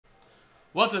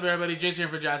What's up, everybody? Jason here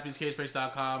for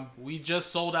JaspysCaseBreaks.com. We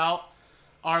just sold out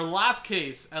our last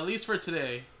case, at least for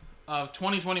today, of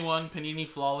 2021 Panini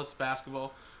Flawless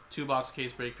Basketball 2-box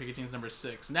case break, Picketing's number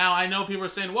 6. Now, I know people are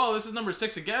saying, whoa, this is number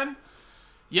 6 again?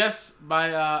 Yes,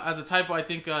 as a typo, I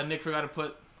think Nick forgot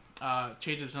to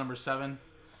change it to number 7.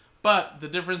 But the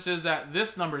difference is that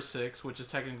this number 6, which is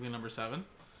technically number 7,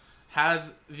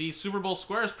 has the Super Bowl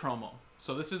Squares promo.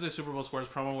 So this is a Super Bowl Squares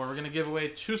promo where we're going to give away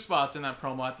 2 spots in that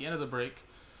promo at the end of the break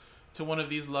to one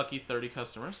of these lucky 30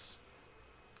 customers.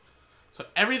 So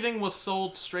everything was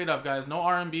sold straight up, guys. No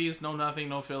R&Bs, no nothing,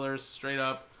 no fillers, straight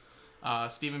up.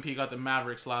 Stephen P got the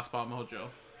Mavericks last spot mojo.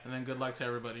 And then good luck to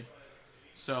everybody.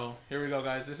 So here we go,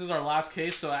 guys. This is our last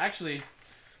case. So actually,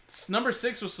 number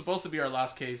 6 was supposed to be our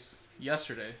last case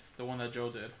yesterday, the one that Joe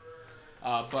did.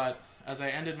 But as I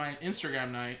ended my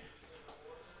Instagram night,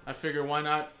 I figured why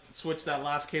not switch that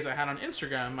last case I had on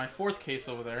Instagram, my 4th case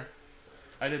over there.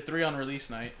 I did 3 on release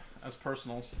night as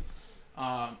personals,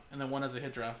 and then 1 as a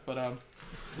hit draft. But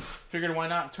figured why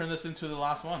not turn this into the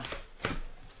last one.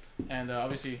 And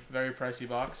obviously, very pricey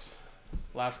box.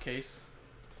 Last case.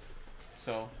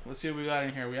 So let's see what we got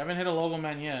in here. We haven't hit a logo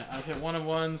man yet. I've hit 1 of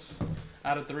 1s,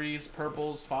 out of 3s,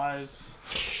 purples,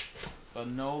 5s, but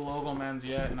no logo mans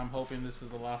yet. And I'm hoping this is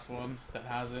the last one that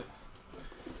has it.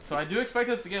 So I do expect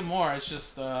us to get more. It's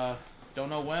just don't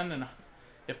know when and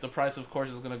if the price, of course,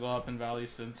 is going to go up in value,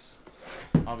 since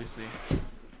obviously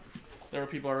there were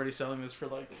people already selling this for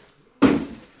like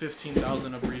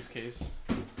 $15,000 a briefcase.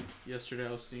 Yesterday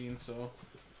I was seeing, so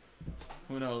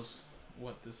who knows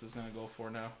what this is going to go for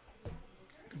now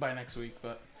by next week.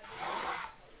 But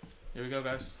here we go,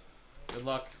 guys. Good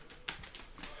luck.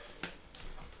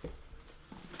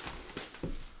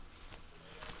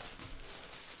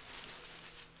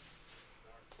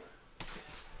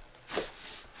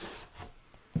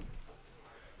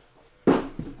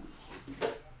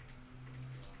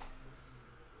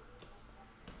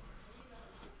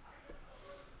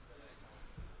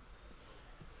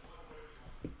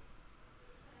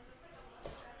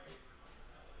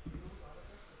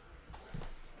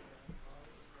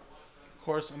 Of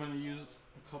course, I'm going to use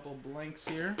a couple blanks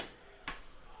here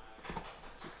to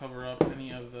cover up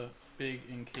any of the big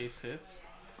in-case hits.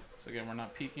 So again, we're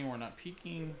not peeking, we're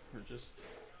just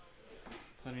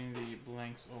putting the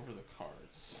blanks over the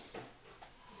cards.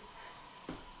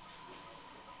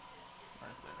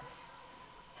 Right there.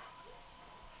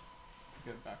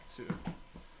 Get back to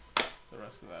the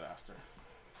rest of that after.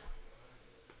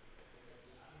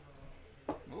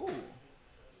 Ooh.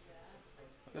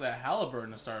 Look at that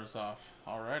Halliburton to start us off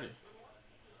already.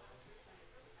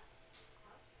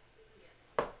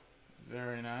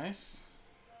 Very nice.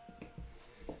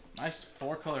 Nice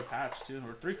 4-color patch too,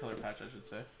 or 3-color patch I should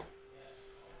say.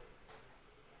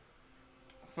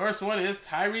 First one is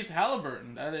Tyrese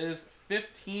Halliburton. That is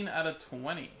 15 out of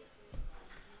 20.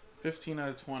 15 out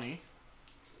of 20.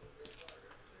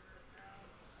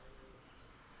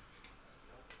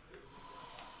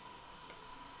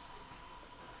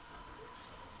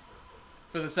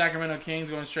 For the Sacramento Kings,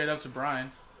 going straight up to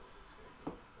Brian.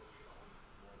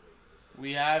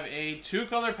 We have a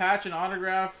 2-color patch and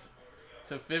autograph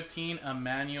to 15,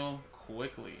 Emmanuel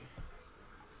Quickley.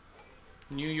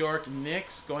 New York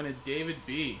Knicks, going to David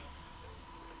B.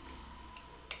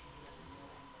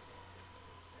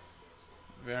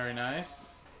 Very nice.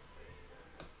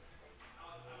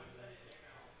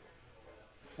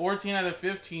 14 out of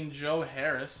 15, Joe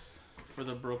Harris for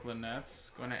the Brooklyn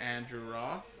Nets, going to Andrew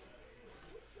Roth.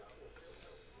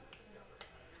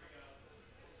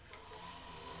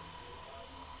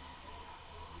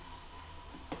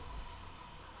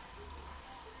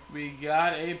 We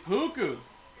got a Puku.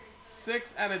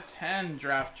 6 out of 10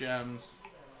 draft gems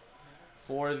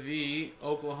for the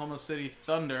Oklahoma City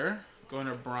Thunder. Going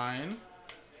to Brian.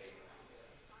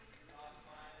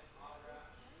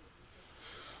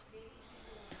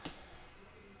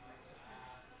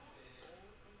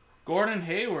 Gordon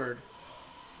Hayward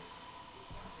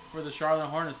for the Charlotte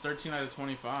Hornets. 13 out of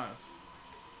 25.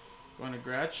 Going to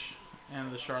Gretsch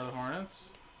and the Charlotte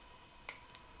Hornets.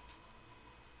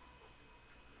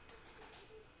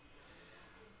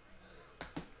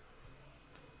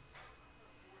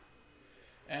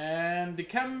 And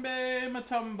Dikembe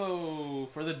Mutombo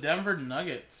for the Denver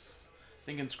Nuggets. I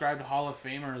think inscribed Hall of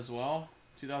Famer as well.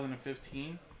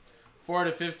 2015. 4 out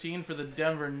of 15 for the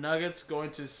Denver Nuggets.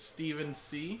 Going to Stephen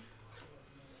C.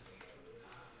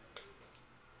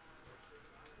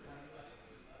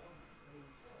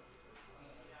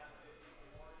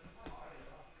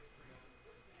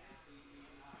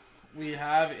 We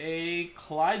have a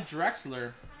Clyde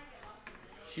Drexler.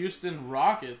 Houston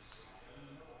Rockets.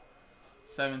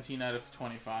 17 out of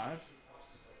 25.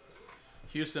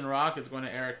 Houston Rockets going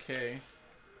to Eric K.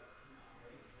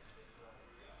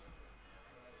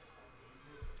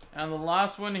 And the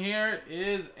last one here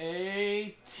is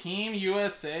a Team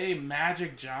USA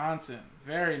Magic Johnson.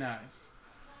 Very nice.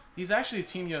 These actually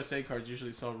Team USA cards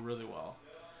usually sell really well.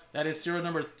 That is serial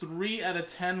number 3 out of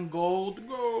 10 gold.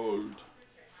 Gold.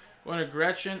 Going to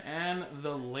Gretchen and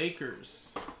the Lakers.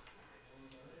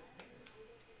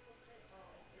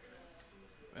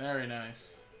 Very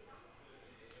nice.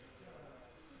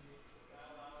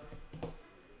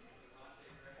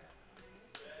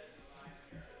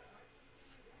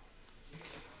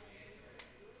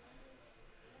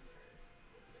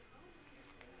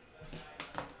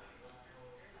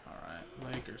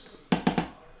 Lakers.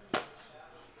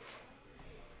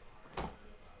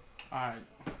 Alright.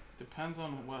 Depends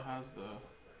on what has the...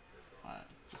 Alright.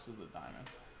 This is the diamond.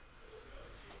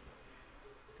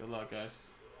 Good luck, guys.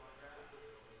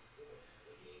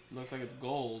 Looks like it's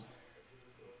gold.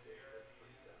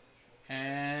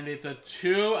 And it's a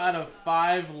 2 out of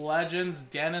 5 Legends.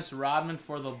 Dennis Rodman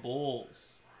for the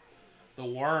Bulls. The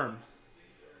Worm.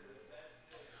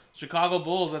 Chicago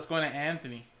Bulls. That's going to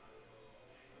Anthony.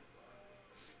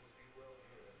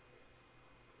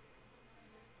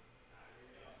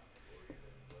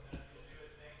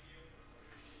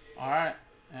 Alright,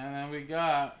 and then we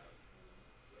got,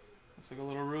 looks like a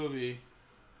little ruby.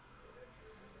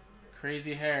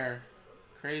 Crazy hair.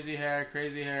 Crazy hair,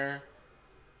 crazy hair.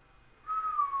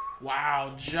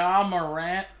 Wow, Ja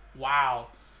Morant. Wow.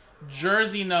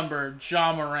 Jersey number,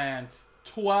 Ja Morant.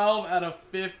 12 out of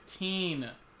 15.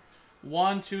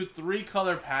 1, 2, 3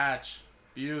 color patch.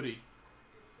 Beauty.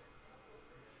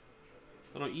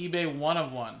 Little eBay 1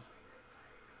 of 1.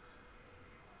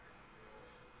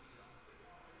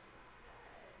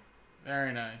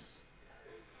 Very nice.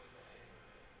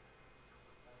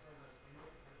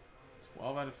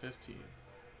 12 out of 15.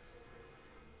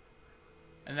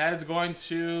 And that is going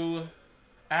to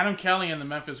Adam Kelly and the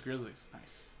Memphis Grizzlies.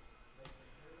 Nice.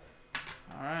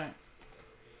 All right.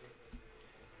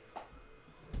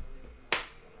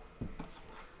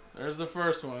 There's the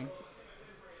first one.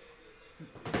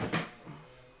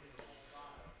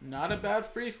 Not a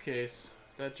bad briefcase.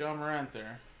 That Ja Morant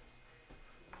there.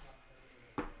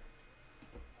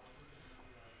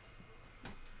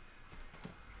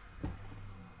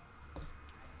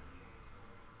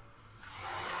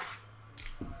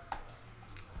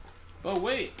 But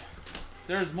wait,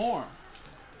 there's more.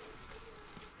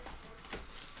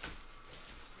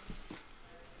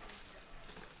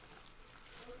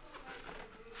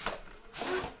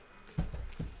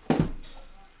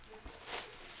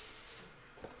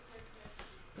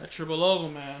 That triple logo,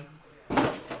 man.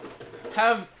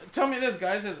 Tell me this,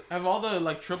 guys. Have all the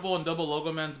like triple and double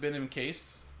logo mans been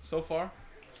encased so far?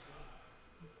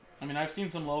 I mean, I've seen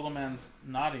some logo mans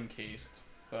not encased,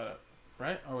 but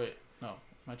right? Or wait, no,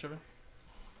 am I tripping?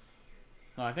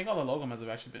 No, I think all the logo mans have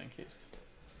actually been encased.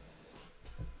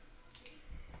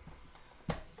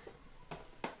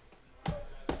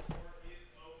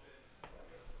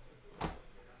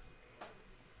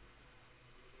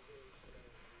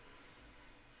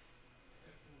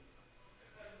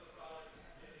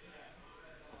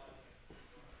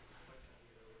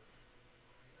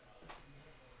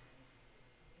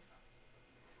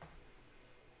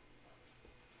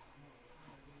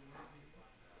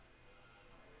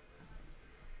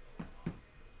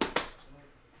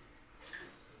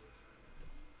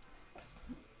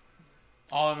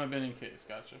 All of them have been encased,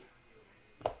 gotcha.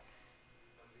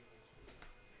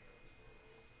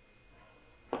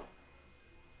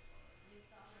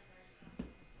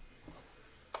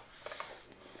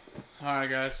 Alright,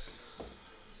 guys.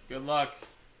 Good luck.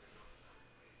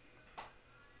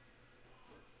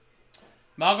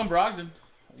 Malcolm Brogdon.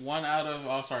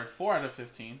 4 out of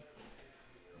 15.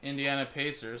 Indiana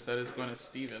Pacers. That is going to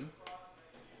Steven.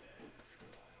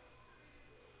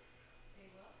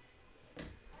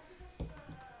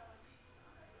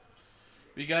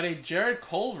 We got a Jared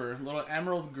Culver, little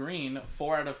emerald green,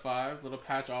 4 out of 5. Little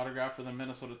patch autograph for the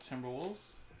Minnesota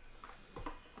Timberwolves.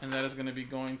 And that is going to be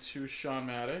going to Sean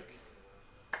Maddock.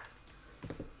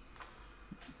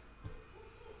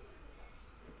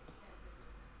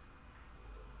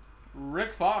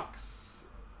 Rick Fox,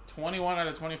 21 out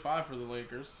of 25 for the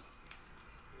Lakers.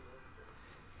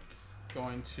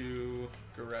 Going to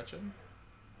Gretchen.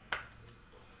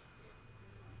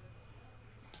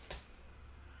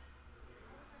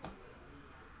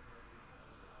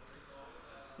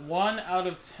 One out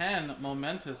of 10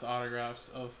 momentous autographs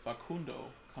of Facundo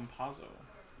Campazzo.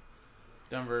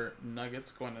 Denver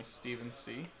Nuggets going to Steven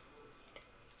C.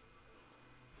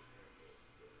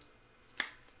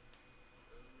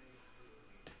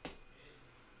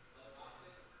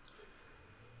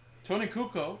 Tony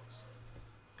Kukoc,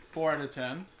 4 out of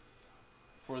 10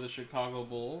 for the Chicago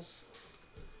Bulls.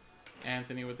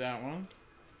 Anthony with that one.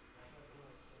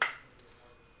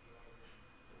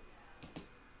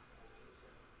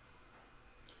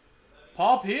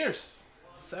 Paul Pierce,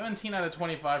 17 out of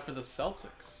 25 for the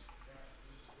Celtics.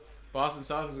 Boston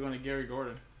Celtics is going to Gary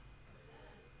Gordon.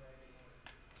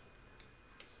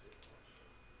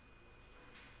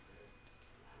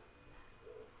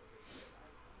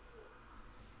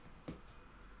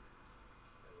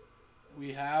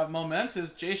 We have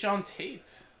momentous Jayshawn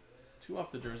Tate. 2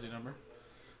 off the jersey number.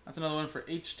 That's another one for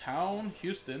H-Town,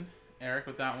 Houston. Eric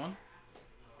with that one.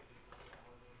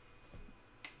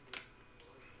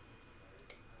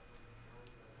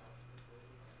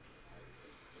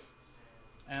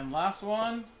 And last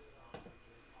one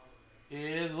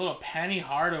is a little Penny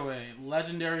Hardaway.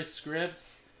 Legendary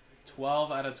Scripts,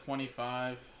 12 out of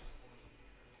 25.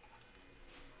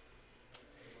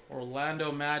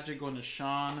 Orlando Magic going to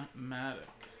Sean Maddock.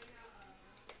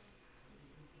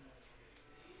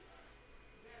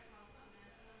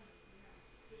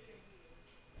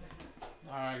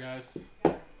 Alright, guys.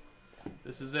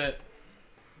 This is it.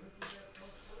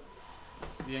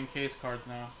 The encased cards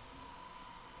now.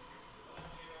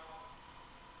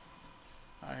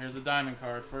 Alright, here's a diamond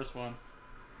card. First one.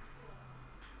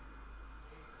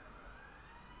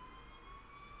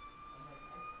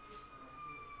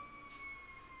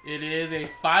 It is a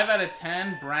 5 out of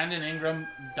 10 Brandon Ingram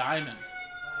Diamond,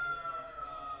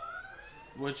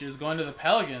 which is going to the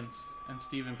Pelicans and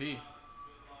Stephen P.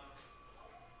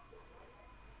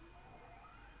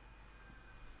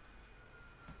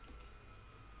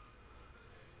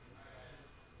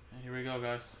 And here we go,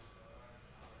 guys.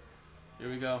 Here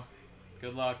we go.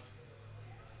 Good luck.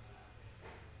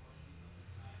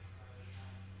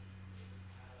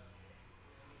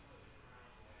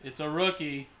 It's a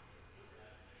rookie.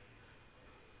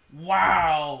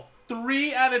 Wow.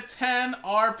 3 out of 10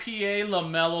 RPA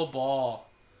LaMelo Ball.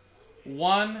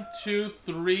 1, 2,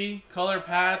 3 color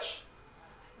patch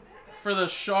for the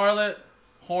Charlotte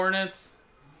Hornets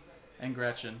and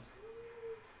Gretchen.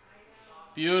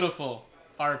 Beautiful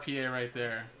RPA right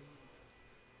there.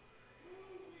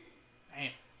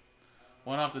 Damn.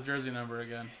 1 off the jersey number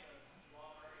again.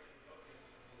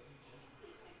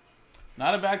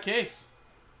 Not a bad case.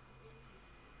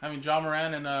 Having John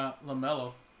Moran and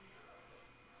LaMelo.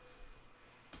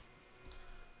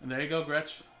 And there you go,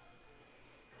 Gretch.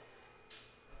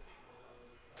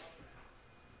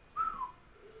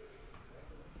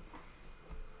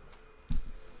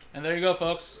 And there you go,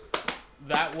 folks.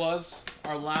 That was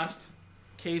our last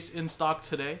case in stock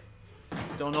today.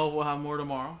 Don't know if we'll have more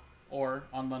tomorrow or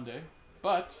on Monday,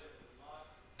 but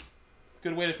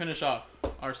good way to finish off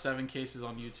our 7 cases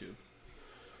on YouTube.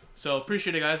 So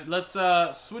appreciate it, guys. Let's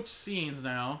switch scenes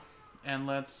now, and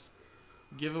let's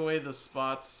give away the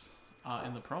spots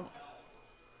in the promo.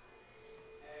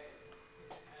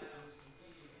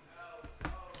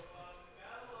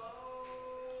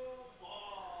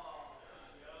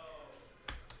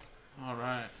 All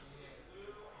right.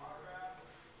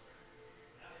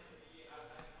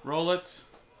 Roll it.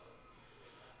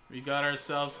 We got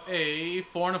ourselves a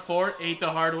 4 and a 4, 8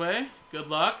 the hard way. Good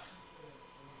luck.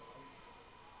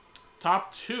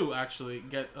 Top 2 actually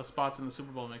get a spots in the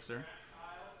Super Bowl mixer.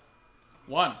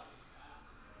 1,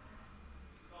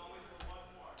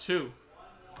 2,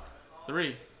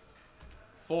 3,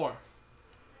 4,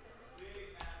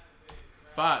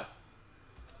 5,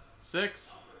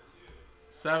 6,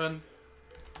 7,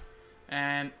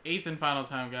 and 8th and final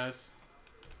time, guys.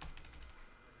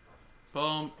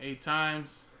 Boom, 8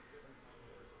 times.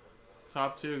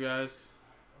 Top 2, guys.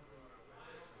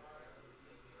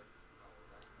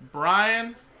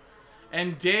 Brian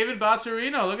and David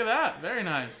Baturino. Look at that. Very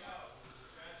nice.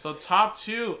 So top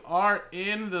 2 are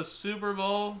in the Super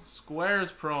Bowl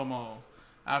Squares promo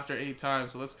after 8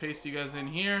 times. So let's paste you guys in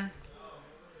here.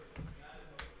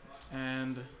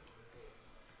 And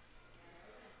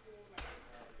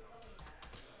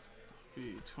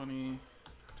be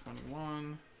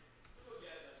 2021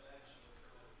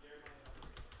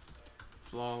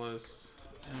 Flawless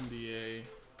NBA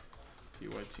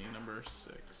PYT number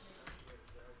 6.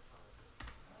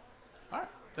 Alright,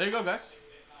 there you go, guys.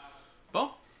 Boom.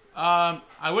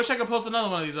 I wish I could post another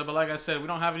one of these up, but like I said, we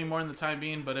don't have any more in the time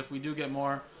being, but if we do get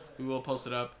more, we will post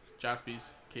it up.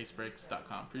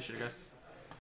 JaspysCaseBreaks.com. Appreciate it, guys.